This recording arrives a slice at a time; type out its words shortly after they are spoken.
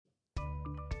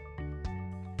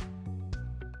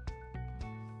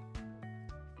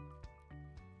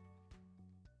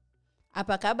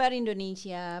Apa kabar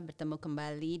Indonesia? Bertemu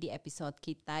kembali di episode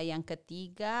kita yang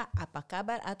ketiga, Apa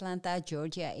Kabar Atlanta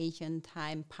Georgia Asian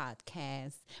Time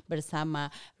Podcast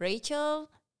bersama Rachel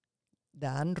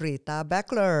dan Rita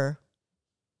Beckler.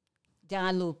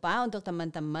 Jangan lupa untuk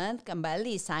teman-teman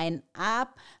kembali sign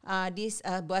up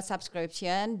buat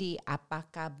subscription di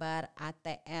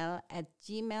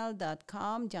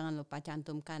apakabaratl@gmail.com. Jangan lupa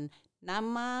cantumkan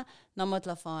nama, nomor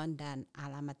telepon, dan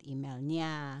alamat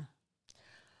emailnya.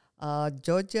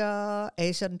 Georgia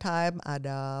Asian Time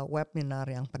ada webinar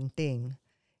yang penting.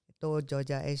 Itu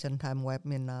Georgia Asian Time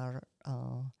webinar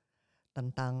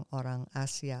tentang orang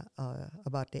Asia,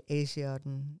 about the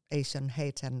Asian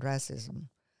hate and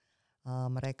racism.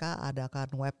 Mereka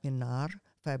adakan webinar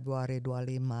Februari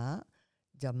 25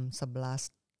 jam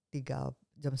 11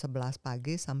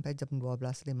 pagi sampai jam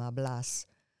 12.15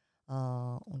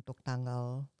 untuk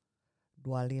tanggal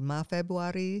 25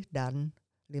 Februari dan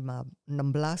 16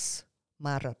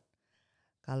 Maret.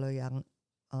 Kalau yang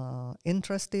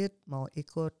interested mau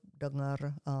ikut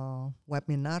dengar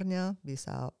webinarnya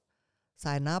bisa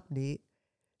sign up di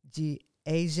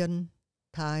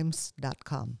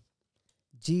gasiantimes.com.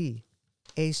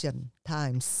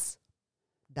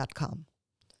 gasiantimes.com.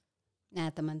 Nah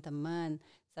teman-teman,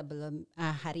 sebelum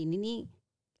hari ini nih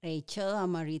Rachel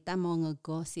sama Rita mau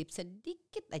ngegosip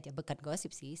sedikit aja, bukan gosip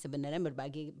sih, sebenarnya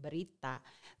berbagi berita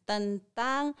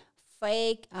tentang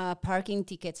fake parking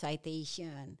ticket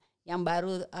citation yang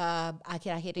baru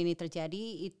akhir-akhir ini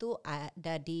terjadi. Itu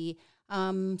ada di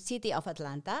City of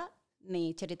Atlanta.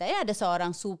 Nih ceritanya ada seorang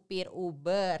supir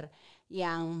Uber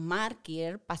yang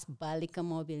parkir, pas balik ke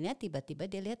mobilnya tiba-tiba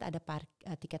dia lihat ada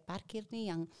tiket parkir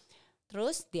nih yang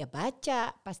terus dia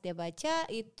baca. Pas dia baca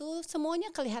itu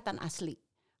semuanya kelihatan asli.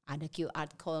 Ada QR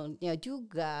code-nya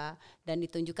juga dan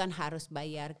ditunjukkan harus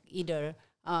bayar either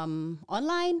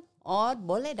online or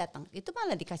boleh datang. Itu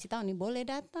malah dikasih tahu nih boleh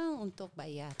datang untuk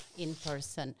bayar in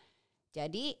person.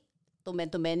 Jadi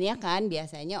tumben-tumbennya kan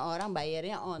biasanya orang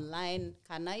bayarnya online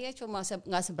karena ya cuma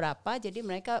nggak seberapa, jadi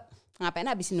mereka ngapain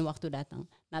habisin waktu datang.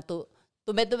 Nah tuh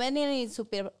tumben-tumbennya nih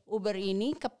supir Uber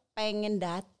ini kepengen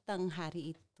datang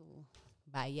hari itu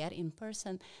bayar in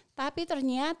person, tapi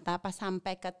ternyata pas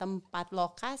sampai ke tempat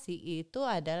lokasi itu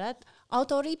adalah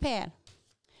auto repair.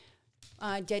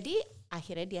 Jadi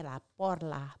akhirnya dia lapor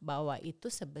lah bahwa itu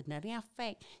sebenarnya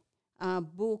fake,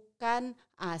 bukan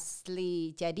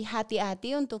asli. Jadi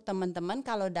hati-hati untuk teman-teman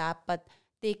kalau dapat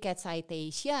ticket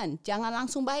citation, jangan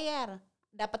langsung bayar.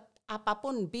 Dapat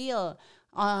apapun bill,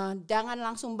 jangan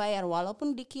langsung bayar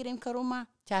walaupun dikirim ke rumah.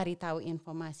 Cari tahu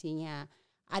informasinya.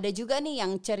 Ada juga nih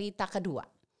yang cerita kedua,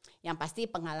 yang pasti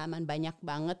pengalaman banyak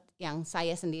banget yang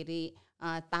saya sendiri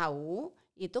tahu,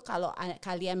 itu kalau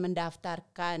kalian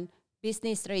mendaftarkan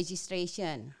business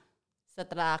registration,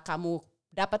 setelah kamu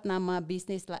dapat nama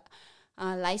business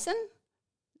license,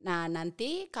 nah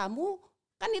nanti kamu,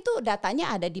 kan itu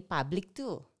datanya ada di public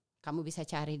tuh, kamu bisa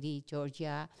cari di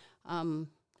Georgia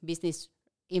business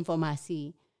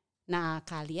informasi. Nah,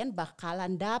 kalian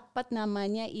bakalan dapat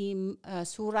namanya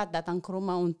surat datang ke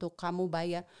rumah untuk kamu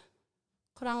bayar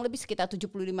kurang lebih sekitar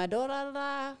 $75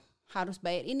 lah. Harus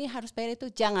bayar ini, harus bayar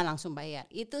itu. Jangan langsung bayar.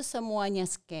 Itu semuanya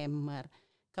scammer.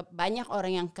 Banyak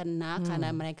orang yang kena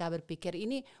karena mereka berpikir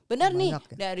ini benar nih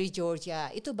ya? Dari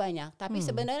Georgia. Itu banyak. Tapi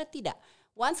sebenarnya tidak.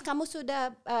 Once kamu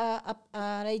sudah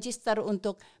register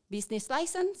untuk business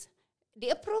license,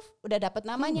 di-approve, udah dapat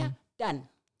namanya, dan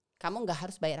kamu nggak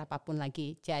harus bayar apapun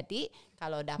lagi. Jadi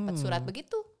kalau dapat surat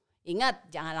begitu, ingat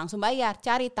jangan langsung bayar.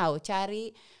 Cari tahu, cari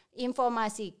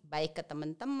informasi baik ke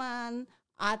teman-teman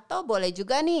atau boleh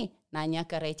juga nih nanya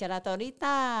ke Rachel atau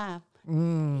Rita.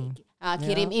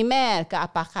 Kirim email ke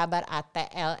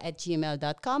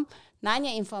apakabaratl@gmail.com.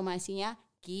 Nanya informasinya,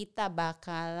 kita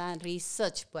bakalan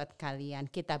research buat kalian,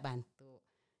 kita bantu.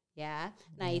 Ya,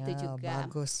 nah ya, itu juga.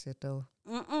 Bagus itu.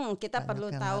 Kita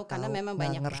perlu tahu karena memang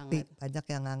banyak banget. Banyak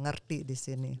yang nggak ngerti di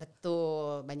sini.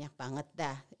 Betul, banyak banget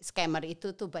dah. Scammer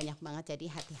itu tuh banyak banget, jadi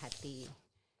hati-hati.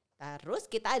 Terus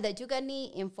kita ada juga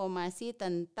nih informasi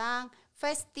tentang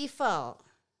festival.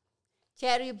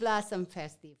 Cherry Blossom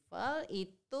Festival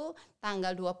itu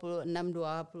tanggal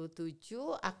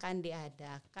 26-27 akan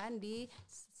diadakan di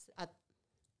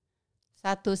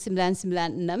 1996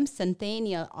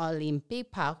 Centennial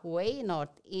Olympic Parkway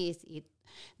Northeast.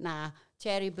 Nah,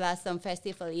 Cherry Blossom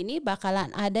Festival ini bakalan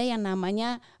ada yang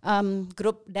namanya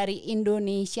grup dari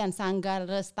Indonesian Sanggar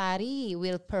Lestari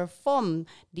will perform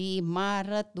di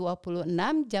Maret 26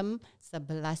 jam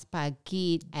 11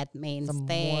 pagi at main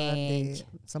stage.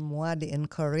 Semua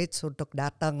di-encourage untuk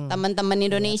datang. Teman-teman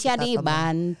Indonesia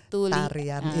dibantu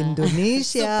tarian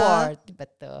Indonesia. Support,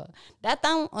 betul.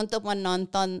 Datang untuk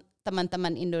menonton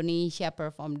teman-teman Indonesia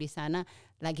perform di sana.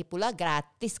 Lagi pula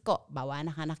gratis kok, bawa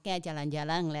anak-anaknya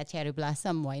jalan-jalan ngeliat cherry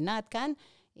blossom, why not kan?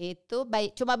 Itu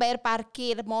cuma bayar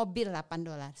parkir mobil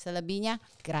 $8, selebihnya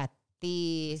gratis.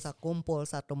 Bisa kumpul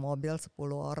satu mobil 10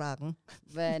 orang.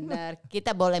 Benar,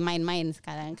 kita boleh main-main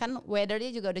sekarang. Kan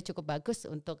weathernya juga udah cukup bagus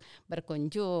untuk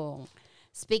berkunjung.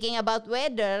 Speaking about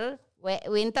weather,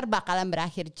 winter bakalan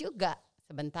berakhir juga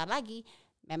sebentar lagi.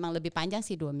 Memang lebih panjang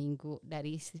sih 2 minggu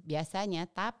dari biasanya,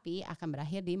 tapi akan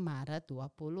berakhir di Maret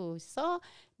 20. So,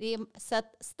 di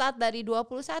start dari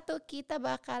 21 kita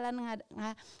bakalan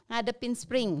ngadepin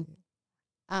spring.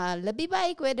 Lebih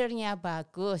baik weathernya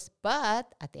bagus, but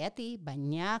hati-hati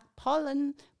banyak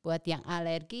pollen. Buat yang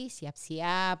alergi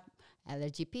siap-siap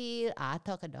allergy pill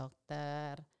atau ke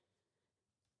dokter.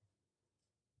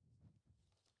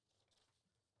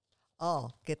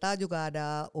 Oh, kita juga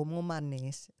ada umuman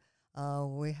nih.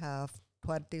 We have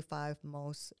 25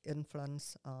 most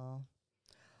influenced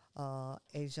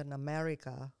Asian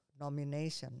America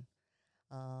nomination.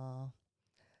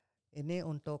 Ini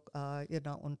untuk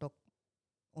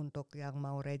untuk yang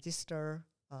mau register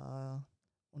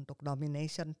untuk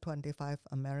nomination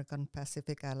 25 American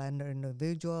Pacific Islander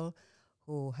individual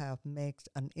who have made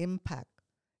an impact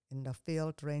in the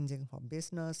field ranging from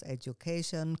business,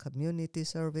 education, community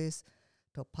service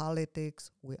to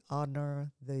politics. We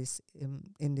honor this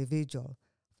individual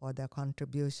for their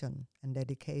contribution and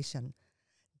dedication.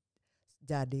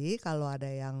 Jadi kalau ada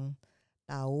yang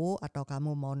tahu atau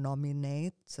kamu mau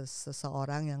nominate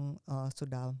seseorang yang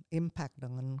sudah impact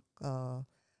dengan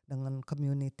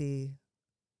community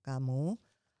kamu,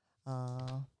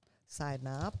 sign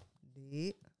up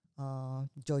di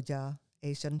Georgia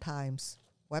Asian Times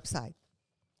website,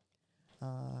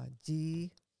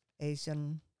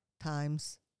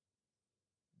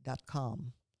 gasiantimes.com.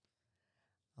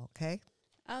 Okay?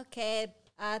 Oke.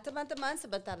 Teman-teman,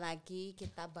 sebentar lagi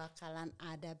kita bakalan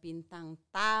ada bintang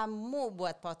tamu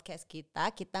buat podcast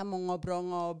kita. Kita mau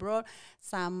ngobrol-ngobrol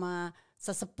sama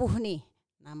sesepuh nih.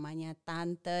 Namanya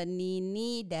Tante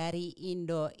Nini dari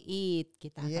IndoEats.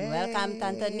 Kita akan welcome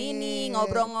Tante Nini,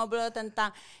 ngobrol-ngobrol tentang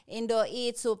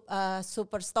IndoEats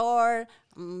Superstore.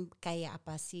 Kayak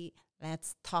apa sih?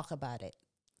 Let's talk about it.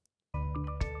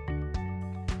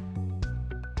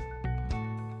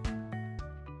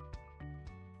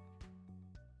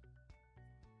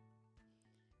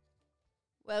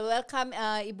 Well, welcome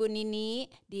Ibu Nini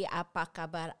di Apa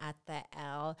Kabar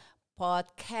ATL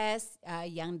podcast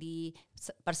yang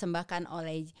dipersembahkan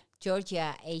oleh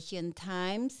Georgia Asian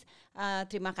Times.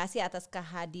 Terima kasih atas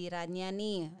kehadirannya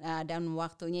nih dan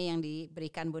waktunya yang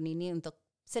diberikan Bu Nini untuk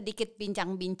sedikit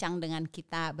bincang-bincang dengan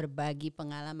kita, berbagi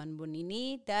pengalaman Bu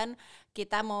Nini, dan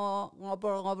kita mau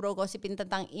ngobrol-ngobrol gosipin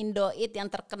tentang IndoEats yang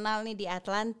terkenal nih di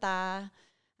Atlanta.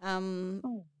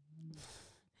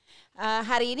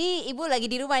 Hari ini Ibu lagi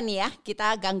di rumah nih ya,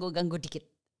 kita ganggu-ganggu dikit.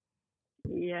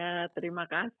 Iya, terima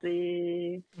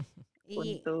kasih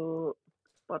untuk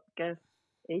podcast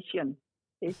Asian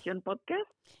podcast.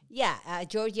 Ya,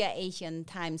 Georgia Asian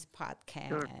Times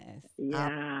podcast. Iya,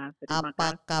 Apa terima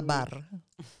kasih. kabar?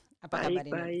 Apa kabar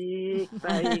ini?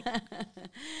 Baik.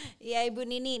 Iya Ibu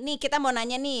Nini, nih kita mau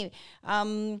nanya nih,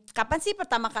 kapan sih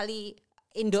pertama kali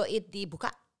IndoEats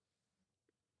dibuka?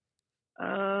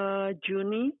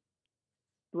 Juni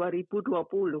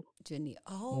 2020. Juni.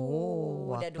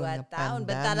 Udah 2 tahun. pandemic.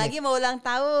 Bentar lagi mau ulang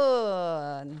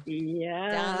tahun. Iya.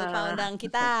 Jangan lupa undang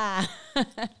kita.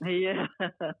 Iya.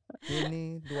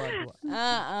 Ini 22.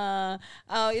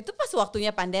 Itu pas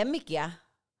waktunya pandemik ya.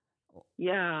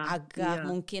 Ya.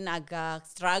 Mungkin agak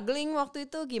struggling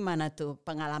waktu itu. Gimana tuh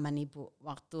pengalaman Ibu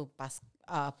waktu pas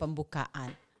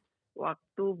pembukaan?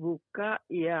 Waktu buka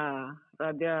ya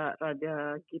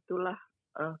rada gitulah.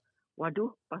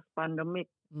 Waduh, pas pandemik.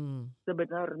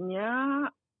 Sebenarnya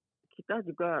kita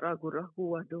juga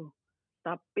ragu-ragu, waduh.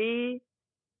 Tapi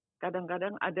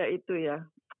kadang-kadang ada itu ya,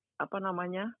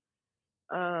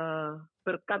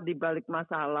 berkat di balik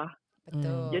masalah.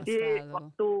 Betul. Jadi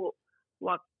selalu.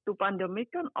 waktu pandemi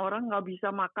kan orang nggak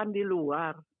bisa makan di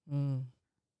luar.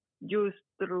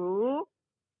 Justru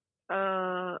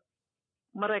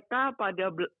mereka pada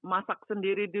masak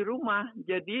sendiri di rumah.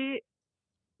 Jadi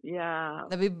ya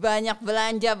lebih banyak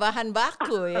belanja bahan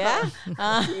baku ya.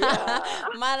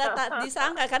 Malah tak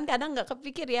disangka kan, kadang nggak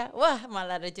kepikir ya, wah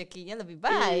malah rezekinya lebih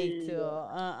baik tuh.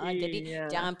 Jadi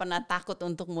jangan pernah takut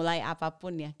untuk mulai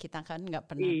apapun ya, kita kan nggak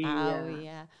pernah tahu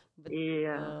ya.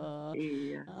 Betul.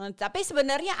 Iya. Tapi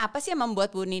sebenarnya apa sih yang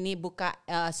membuat Bu Nini buka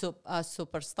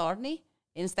superstore nih?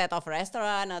 Instead of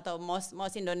restoran, atau most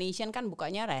Indonesian kan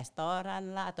bukanya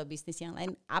restoran lah atau bisnis yang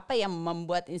lain. Apa yang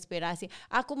membuat inspirasi?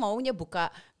 Aku maunya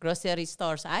buka grocery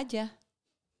stores aja.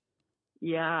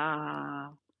 Ya,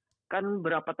 kan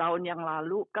berapa tahun yang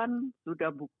lalu kan udah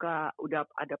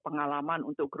ada pengalaman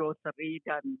untuk grocery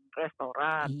dan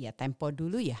restoran. Iya, Tempo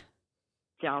dulu ya.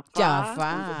 Java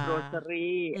Java. untuk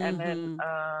grocery, and then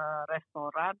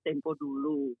restoran Tempo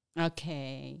dulu.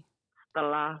 Oke.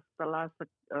 Setelah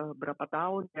berapa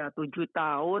tahun ya, 7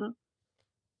 tahun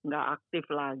nggak aktif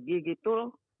lagi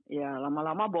gitu, ya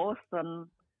lama-lama bosen.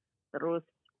 Terus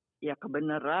ya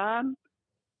kebenaran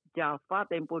Java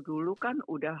Tempo dulu kan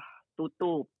udah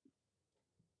tutup.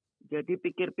 Jadi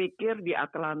pikir-pikir di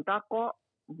Atlanta kok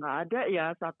nggak ada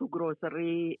ya satu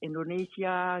grocery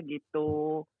Indonesia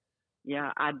gitu.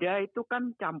 Ya ada itu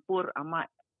kan campur sama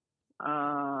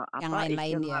Yang lain-lain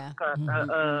Asian ya. market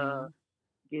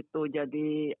gitu.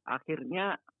 Jadi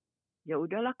akhirnya ya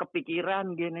udahlah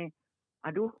kepikiran gini.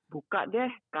 Aduh, buka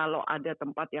deh kalau ada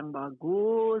tempat yang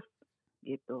bagus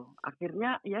gitu.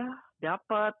 Akhirnya ya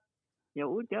dapat. Ya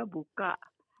udah buka.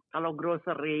 Kalau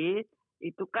grocery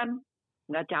itu kan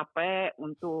nggak capek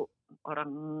untuk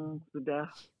orang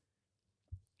sudah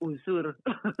usur.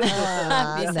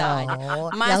 Bisa aja.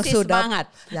 No, Masih semangat.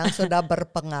 yang sudah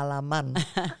berpengalaman.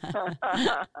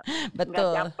 Nggak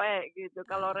Betul. capek gitu.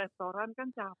 Kalau restoran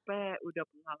kan capek. Udah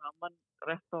pengalaman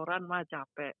restoran mah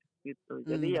capek gitu.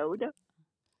 Jadi ya udah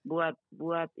buat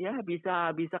ya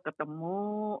bisa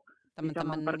ketemu, bisa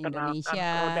Teman-teman memperkenalkan Indonesia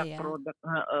produk-produk.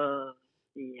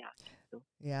 Iya gitu.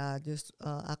 Ya,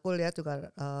 aku lihat juga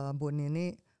Bu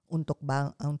Nini untuk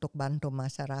bantu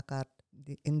masyarakat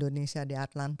di Indonesia di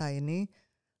Atlanta ini,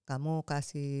 kamu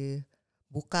kasih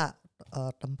buka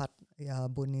tempat ya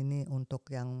Bu Nini untuk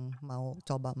yang mau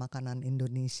coba makanan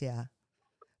Indonesia.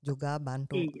 Juga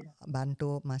bantu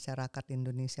masyarakat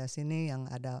Indonesia sini yang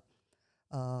ada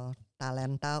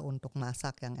talenta untuk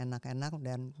masak yang enak-enak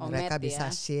dan Homemade mereka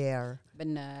bisa ya. share.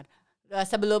 Benar.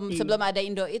 Sebelum ada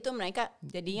Indo itu mereka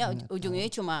jadinya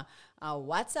ujungnya cuma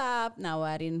WhatsApp,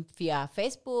 nawarin via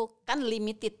Facebook, kan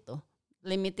limited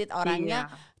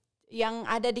orangnya. Yang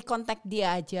ada di kontak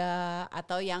dia aja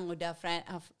atau yang udah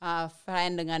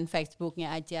friend dengan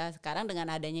Facebooknya aja. Sekarang dengan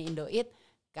adanya IndoEats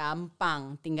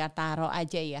gampang, tinggal taruh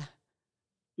aja ya.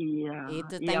 Iya.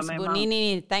 Itu iya, thanks Bu memang.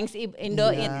 Nini, thanks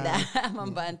IndoEats dah Iya.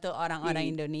 membantu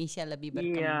orang-orang Indonesia lebih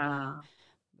berkembang. Iya.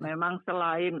 Memang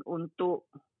selain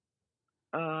untuk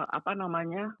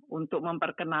untuk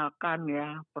memperkenalkan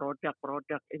ya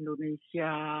produk-produk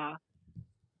Indonesia,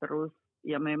 terus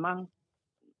ya memang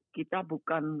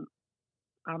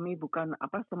kami bukan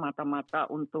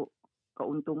semata-mata untuk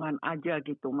keuntungan aja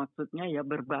gitu, maksudnya ya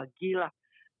berbagilah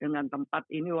dengan tempat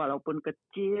ini walaupun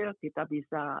kecil kita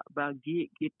bisa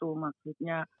bagi gitu,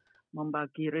 maksudnya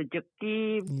membagi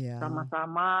rezeki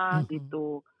sama-sama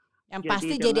gitu. Yang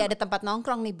pasti jadi ada tempat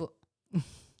nongkrong nih Bu.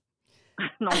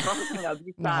 Nongkrong sih nggak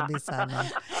bisa. Nggak bisa.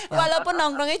 Walaupun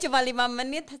nongkrongnya cuma 5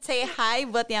 menit, say hi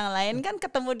buat yang lain kan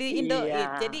ketemu di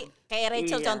IndoEats. Jadi kayak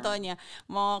Rachel contohnya,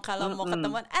 kalau mau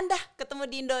ketemuan, Anda ketemu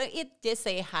di IndoEats, just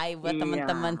say hi buat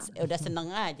teman-teman, udah seneng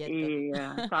aja tuh.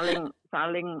 Iya,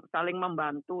 saling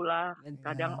membantu lah.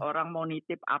 Kadang orang mau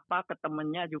nitip apa ke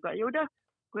temennya juga, ya udah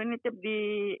gue nitip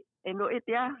di IndoEats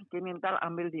ya, Kinintal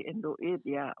ambil di IndoEats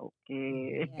ya, oke.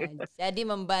 Ya, jadi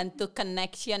membantu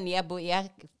connection ya Bu ya,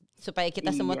 supaya kita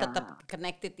semua tetap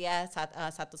connected ya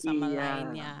satu sama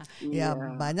lainnya. Ya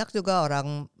banyak juga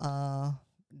orang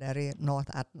dari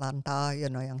North Atlanta,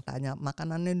 yang tanya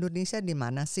makanan Indonesia di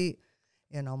mana sih,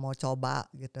 mau coba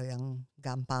gitu yang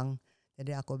gampang.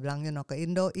 Jadi aku bilang ke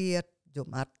IndoEats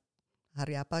Jumat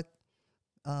hari apa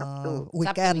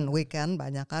weekend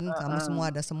banyak kan kami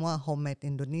semua ada semua homemade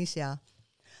Indonesia.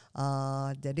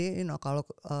 Jadi kalau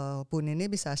Pun ini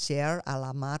bisa share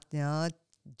alamatnya,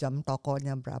 jam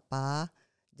tokonya berapa,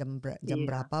 jam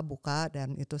berapa buka,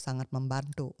 dan itu sangat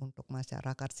membantu untuk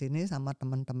masyarakat sini sama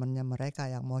teman-temannya mereka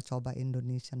yang mau coba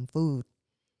Indonesian food.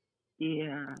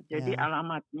 Iya, jadi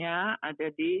alamatnya ada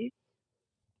di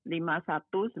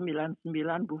 5199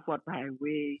 Buford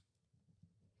Highway,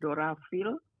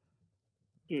 Doraville,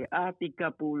 GA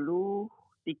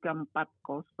 30340.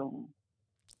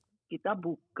 Kita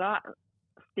buka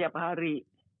setiap hari.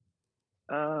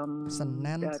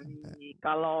 Senin dari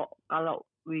kalau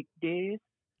weekdays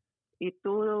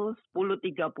itu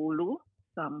 10.30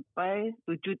 sampai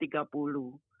 7.30.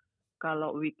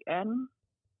 Kalau weekend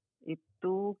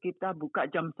itu kita buka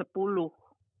jam 10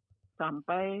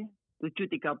 sampai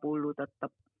 7.30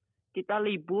 tetap. Kita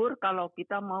libur kalau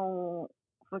kita mau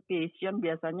vacation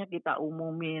biasanya kita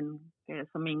umumin kayak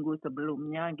seminggu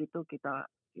sebelumnya gitu kita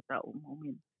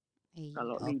umumin.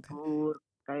 Kalau libur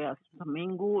kayak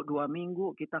seminggu 2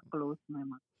 minggu kita close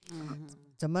memang.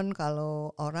 Cuman kalau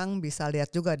orang bisa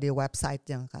lihat juga di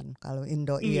website-nya kan. Kalau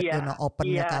IndoEat,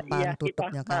 opennya kapan,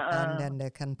 tutupnya kapan, then they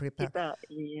can prepare.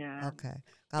 Oke.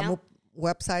 Kamu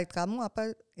website kamu apa?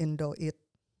 IndoEat.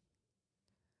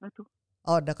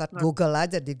 Oh, dekat Google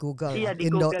aja di Google. Iya, di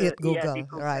IndoEat Google.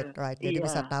 Google. Right. Jadi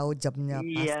bisa tahu jamnya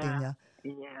pastinya.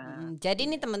 Jadi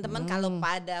nih teman-teman kalau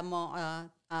pada mau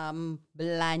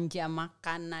belanja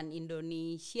makanan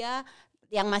Indonesia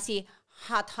yang masih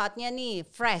hot-hotnya nih,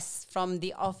 fresh from the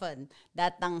oven,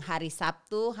 datang hari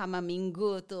Sabtu sama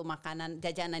Minggu tuh makanan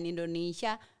jajanan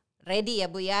Indonesia ready ya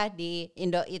Bu ya di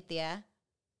IndoEat ya.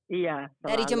 Iya. Selalu.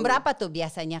 Dari jam berapa tuh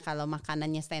biasanya kalau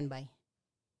makanannya standby?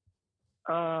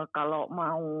 Kalau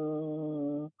mau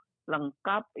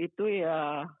lengkap itu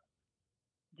ya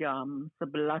jam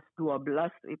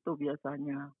 11-12 itu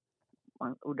biasanya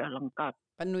udah lengkap.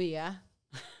 Penuh ya.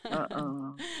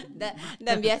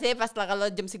 Dan biasanya pas kalau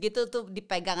jam segitu tuh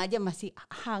dipegang aja masih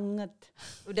hangat.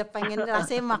 Udah pengen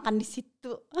rasanya makan di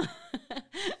situ.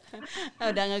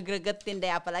 Udah ngegregetin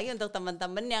deh, apalagi untuk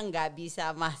teman-teman yang nggak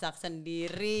bisa masak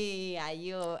sendiri.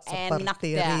 Ayo, enak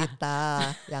seperti dah. Rita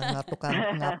yang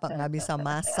nggak bisa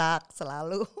masak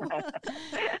selalu.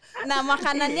 Nah,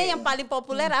 makanannya yang paling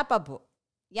populer apa Bu?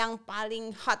 Yang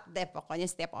paling hot deh pokoknya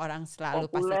setiap orang selalu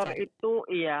pasti cari.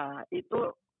 Populer itu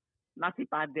nasi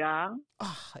Padang.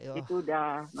 Itu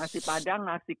udah nasi Padang,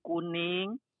 nasi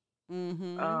kuning,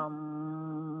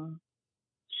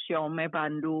 siomay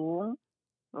Bandung,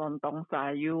 lontong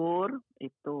sayur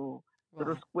itu.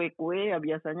 Terus kue-kue ya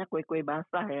biasanya kue-kue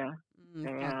basah ya,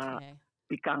 kayak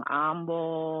pikang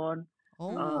Ambon,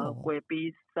 kue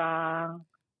pisang.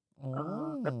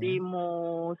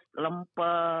 Ketimus,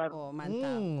 lemper.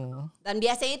 Mantap. Dan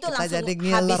biasanya itu langsung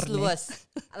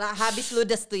habis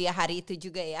ludes tuh ya hari itu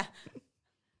juga ya.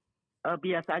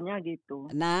 Biasanya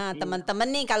gitu. Nah teman-teman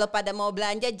nih kalau pada mau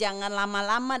belanja jangan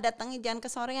lama-lama datangnya, jangan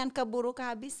kesorean keburu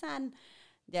kehabisan.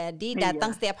 Jadi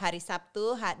datang setiap hari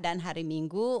Sabtu dan hari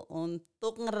Minggu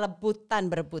untuk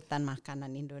berebutan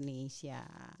makanan Indonesia.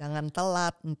 Jangan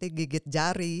telat, nanti gigit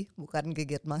jari bukan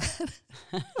gigit makan.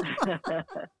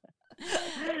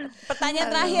 Pertanyaan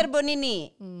terakhir Bu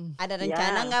Nini, ada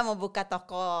rencana nggak mau buka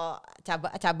toko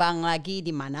cabang lagi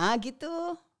di mana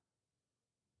gitu?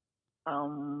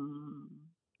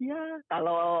 Ya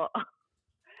kalau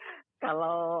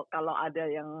ada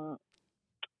yang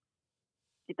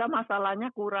kita masalahnya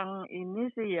kurang ini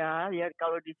sih ya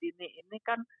kalau di sini ini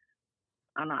kan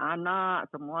anak-anak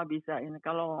semua bisa ini.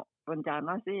 Kalau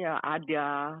rencana sih ya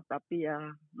ada, tapi ya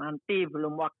nanti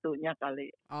belum waktunya kali.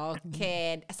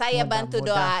 Oke, saya bantu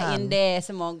doain deh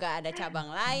semoga ada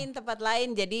cabang lain, tempat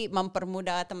lain, jadi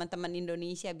mempermudah teman-teman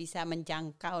Indonesia bisa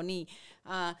menjangkau nih.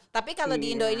 Tapi kalau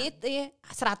di IndoEat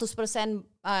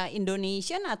 100%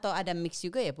 Indonesian atau ada mix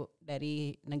juga ya Bu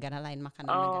dari negara lain, makanan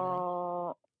negara lain?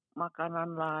 Makanan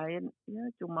lain ya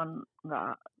cuman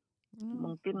nggak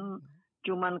mungkin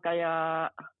cuman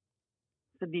kayak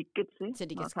sedikit sih,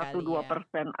 1-2%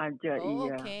 aja.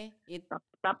 Okay.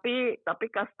 Tapi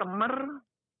customer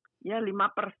ya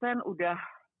 5% udah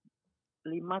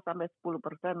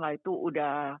 5-10% lah itu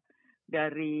udah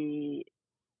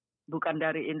bukan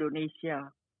dari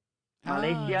Indonesia.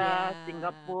 Malaysia,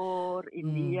 Singapura,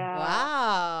 India.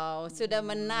 Wow, sudah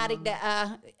menarik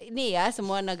ini ya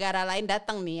semua negara lain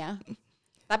datang nih ya.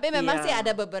 Tapi memang sih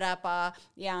ada beberapa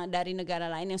yang dari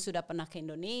negara lain yang sudah pernah ke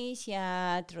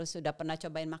Indonesia, terus sudah pernah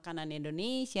cobain makanan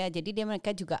Indonesia. Jadi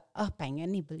mereka juga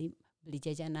pengen nih beli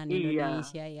jajanan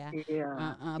Indonesia ya.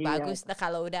 Bagus. Nah,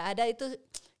 kalau udah ada itu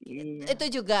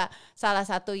juga salah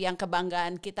satu yang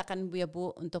kebanggaan kita kan Bu ya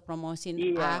Bu untuk promosin.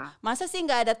 Masa sih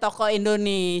nggak ada toko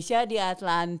Indonesia di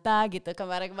Atlanta gitu.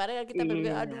 Kemarin-kemarin kita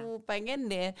berpikir aduh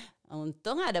pengen deh.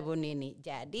 Untung ada Bu Nini.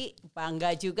 Jadi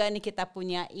bangga juga nih kita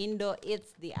punya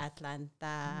IndoEats di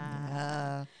Atlanta.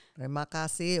 Terima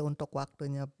kasih untuk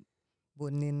waktunya Bu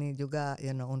Nini juga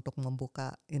untuk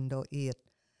membuka IndoEat.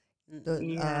 Itu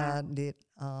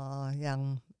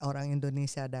yang orang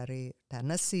Indonesia dari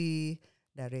Tennessee,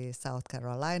 dari South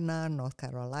Carolina, North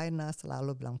Carolina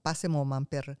selalu bilang pasti mau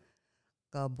mampir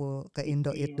ke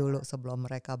IndoEat dulu sebelum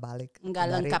mereka balik.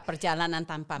 Enggak lengkap perjalanan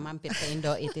tanpa mampir ke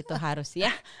IndoEat itu harus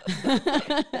ya.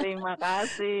 Terima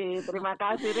kasih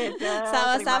Reza.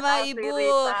 Sama-sama kasih, Ibu.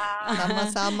 Rita.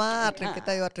 Sama-sama,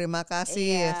 kita terima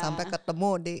kasih. Sampai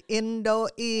ketemu di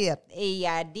IndoEat.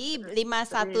 Iya, di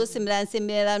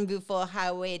 5199 Buford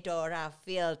Highway,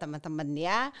 Doele, teman-teman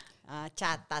ya.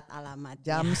 Catat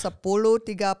alamatnya. Jam 10.30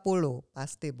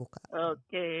 pasti buka.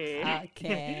 Oke.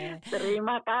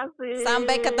 Terima kasih.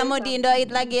 Sampai ketemu di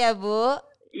IndoEat lagi ya Bu.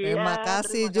 Terima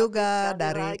kasih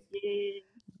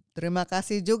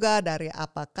juga dari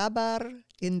Apa Kabar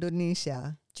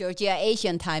Indonesia. Georgia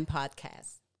Asian Time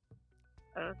Podcast.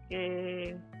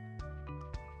 Oke.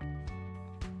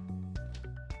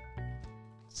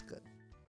 It's good.